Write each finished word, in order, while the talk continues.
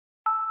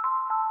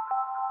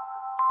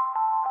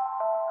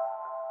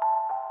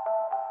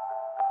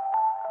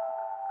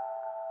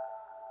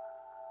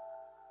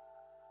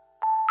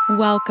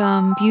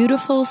Welcome,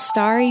 beautiful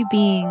starry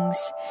beings,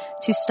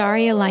 to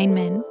Starry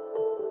Alignment,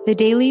 the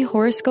daily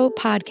horoscope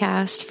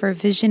podcast for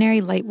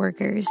visionary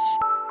lightworkers.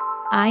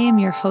 I am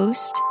your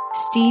host,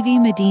 Stevie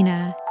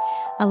Medina,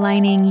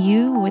 aligning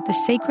you with the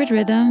sacred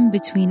rhythm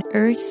between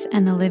earth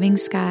and the living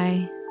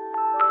sky.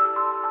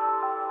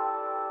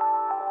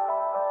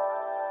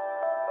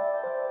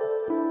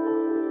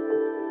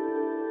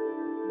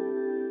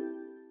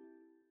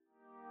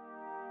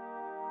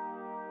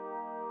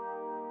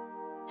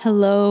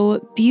 Hello,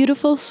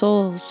 beautiful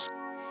souls.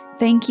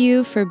 Thank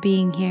you for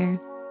being here.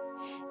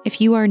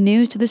 If you are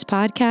new to this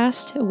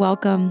podcast,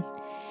 welcome.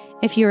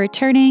 If you're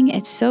returning,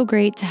 it's so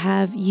great to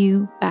have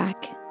you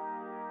back.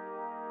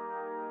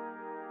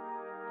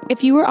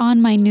 If you were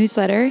on my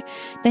newsletter,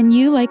 then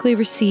you likely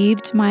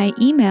received my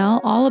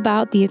email all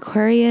about the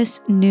Aquarius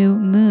new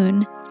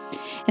moon.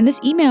 And this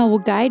email will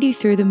guide you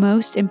through the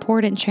most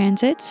important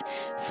transits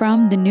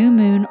from the new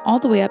moon all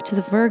the way up to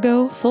the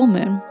Virgo full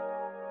moon.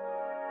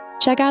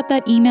 Check out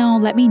that email.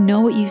 Let me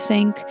know what you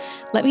think.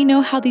 Let me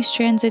know how these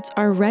transits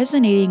are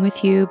resonating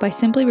with you by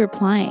simply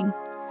replying.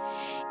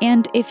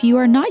 And if you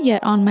are not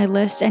yet on my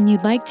list and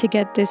you'd like to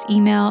get this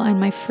email and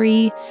my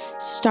free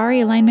Starry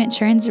Alignment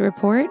Transit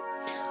Report,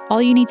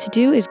 all you need to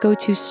do is go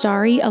to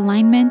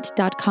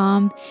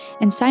starryalignment.com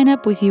and sign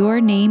up with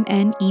your name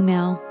and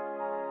email.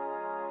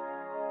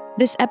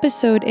 This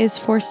episode is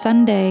for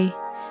Sunday,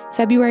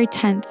 February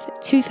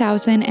 10th,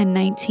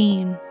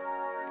 2019.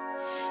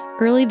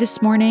 Early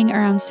this morning,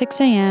 around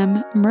 6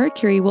 a.m.,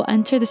 Mercury will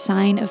enter the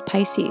sign of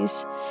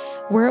Pisces,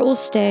 where it will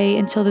stay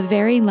until the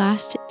very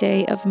last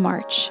day of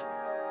March.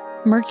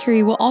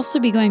 Mercury will also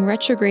be going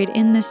retrograde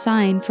in this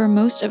sign for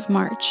most of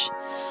March,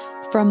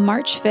 from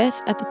March 5th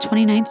at the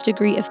 29th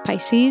degree of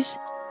Pisces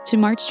to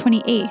March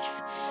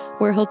 28th,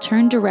 where he'll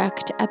turn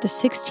direct at the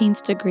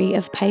 16th degree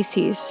of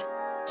Pisces.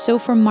 So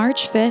from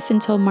March 5th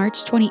until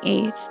March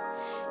 28th,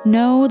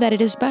 know that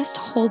it is best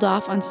to hold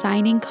off on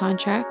signing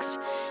contracts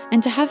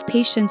and to have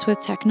patience with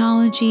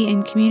technology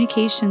and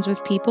communications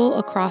with people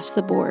across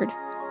the board.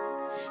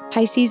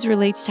 Pisces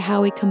relates to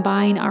how we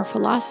combine our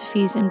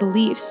philosophies and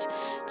beliefs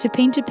to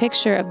paint a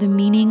picture of the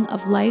meaning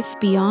of life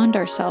beyond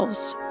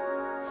ourselves.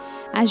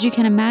 As you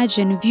can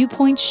imagine,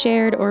 viewpoints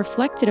shared or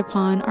reflected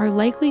upon are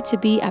likely to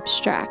be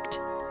abstract.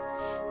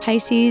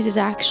 Pisces is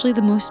actually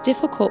the most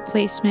difficult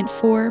placement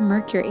for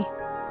Mercury.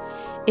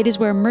 It is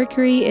where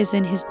Mercury is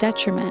in his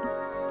detriment,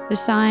 the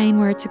sign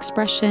where its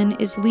expression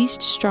is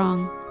least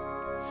strong.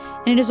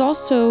 And it is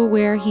also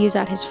where he is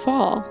at his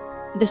fall,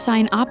 the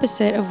sign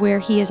opposite of where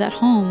he is at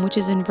home, which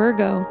is in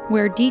Virgo,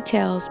 where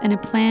details and a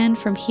plan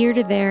from here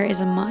to there is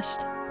a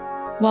must.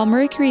 While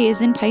Mercury is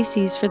in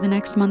Pisces for the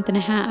next month and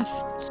a half,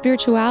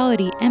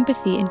 spirituality,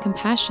 empathy, and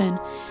compassion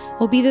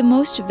will be the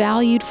most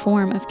valued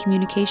form of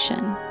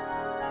communication.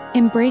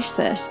 Embrace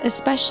this,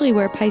 especially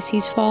where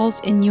Pisces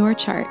falls in your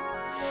chart,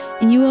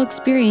 and you will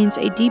experience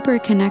a deeper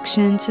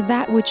connection to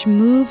that which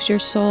moves your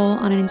soul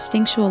on an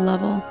instinctual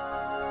level.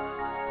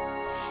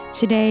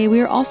 Today,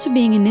 we are also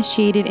being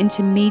initiated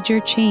into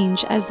major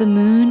change as the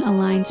moon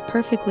aligns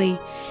perfectly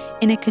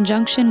in a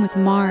conjunction with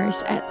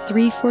Mars at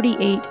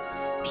 3:48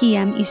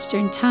 p.m.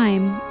 Eastern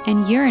Time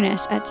and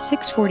Uranus at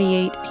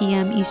 6:48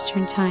 p.m.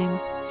 Eastern Time,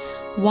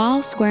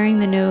 while squaring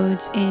the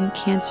nodes in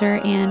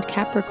Cancer and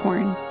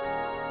Capricorn.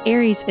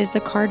 Aries is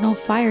the cardinal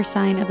fire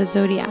sign of the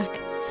zodiac.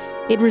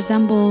 It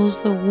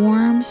resembles the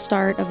warm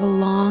start of a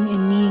long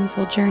and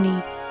meaningful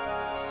journey.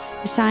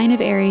 The sign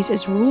of Aries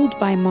is ruled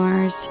by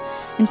Mars,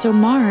 and so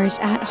Mars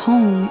at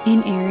home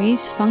in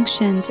Aries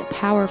functions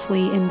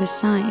powerfully in this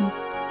sign.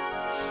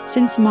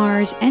 Since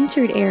Mars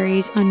entered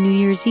Aries on New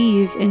Year's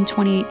Eve in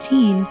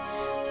 2018,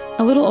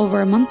 a little over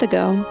a month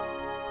ago,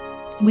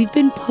 we've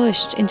been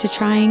pushed into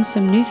trying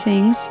some new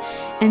things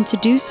and to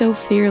do so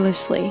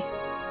fearlessly.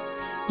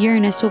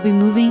 Uranus will be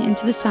moving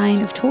into the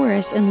sign of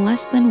Taurus in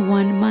less than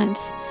 1 month.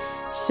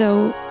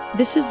 So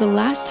this is the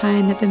last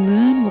time that the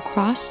moon will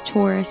cross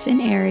Taurus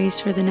in Aries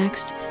for the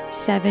next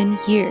 7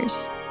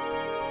 years.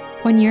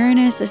 When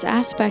Uranus is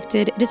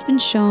aspected, it has been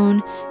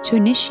shown to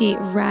initiate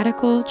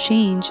radical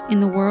change in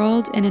the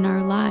world and in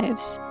our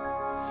lives.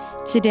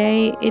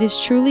 Today, it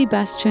is truly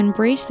best to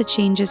embrace the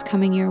changes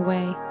coming your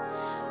way.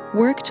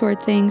 Work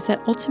toward things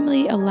that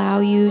ultimately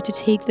allow you to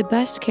take the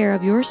best care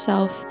of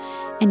yourself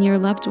and your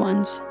loved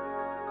ones.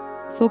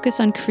 Focus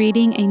on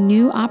creating a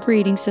new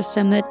operating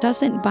system that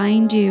doesn't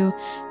bind you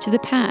to the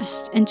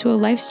past and to a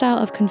lifestyle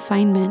of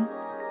confinement.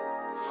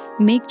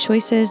 Make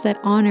choices that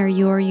honor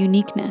your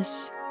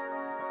uniqueness.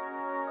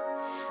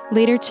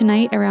 Later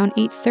tonight, around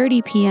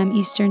 8:30 p.m.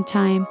 Eastern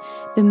Time,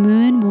 the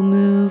moon will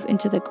move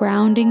into the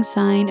grounding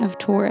sign of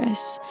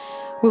Taurus,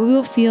 where we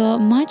will feel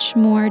much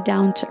more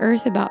down to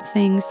earth about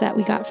things that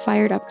we got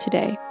fired up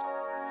today.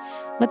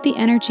 Let the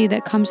energy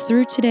that comes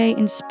through today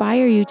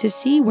inspire you to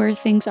see where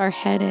things are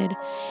headed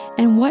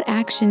and what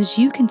actions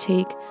you can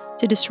take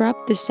to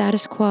disrupt the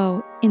status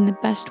quo in the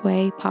best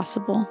way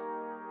possible.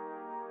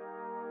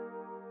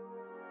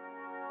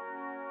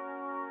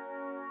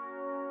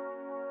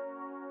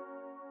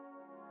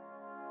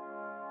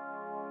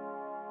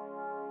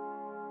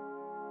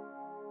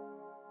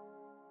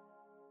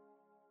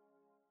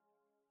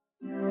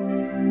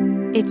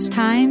 It's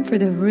time for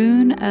the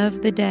rune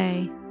of the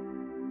day.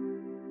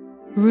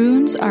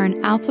 Runes are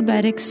an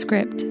alphabetic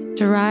script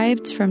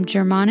derived from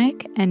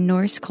Germanic and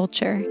Norse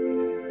culture.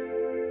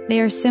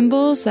 They are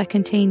symbols that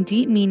contain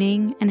deep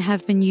meaning and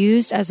have been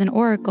used as an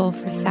oracle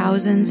for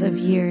thousands of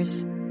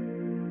years.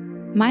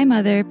 My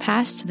mother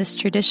passed this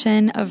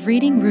tradition of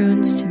reading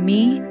runes to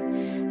me,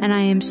 and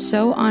I am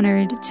so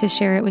honored to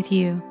share it with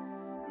you.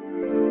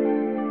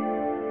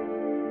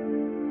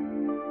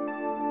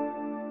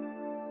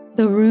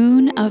 The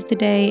rune of the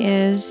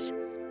day is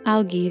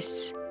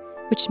Algis,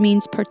 which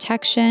means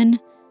protection,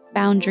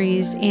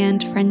 boundaries,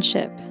 and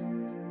friendship.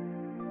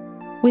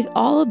 With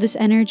all of this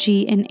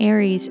energy in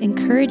Aries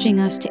encouraging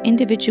us to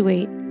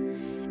individuate,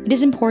 it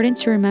is important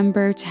to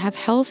remember to have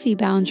healthy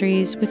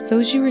boundaries with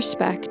those you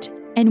respect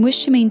and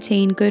wish to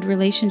maintain good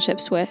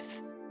relationships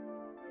with.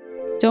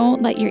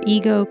 Don't let your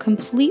ego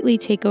completely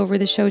take over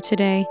the show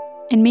today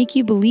and make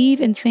you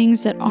believe in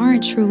things that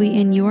aren't truly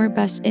in your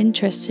best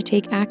interest to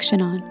take action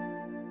on.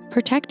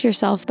 Protect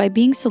yourself by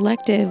being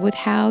selective with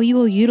how you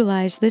will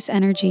utilize this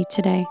energy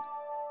today.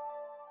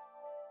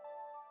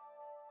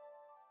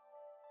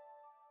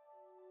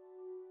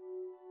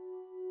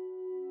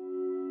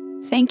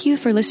 Thank you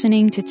for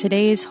listening to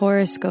today's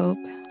horoscope.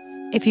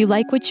 If you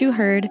like what you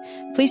heard,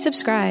 please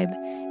subscribe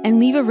and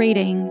leave a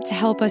rating to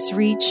help us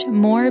reach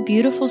more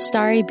beautiful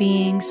starry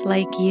beings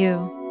like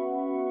you.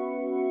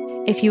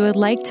 If you would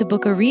like to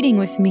book a reading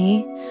with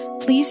me,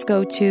 please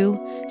go to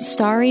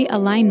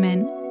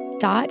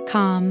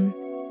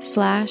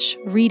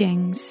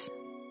starryalignment.com/readings.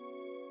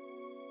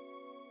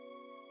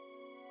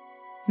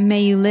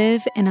 May you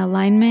live in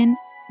alignment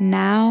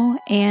now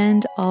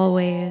and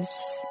always.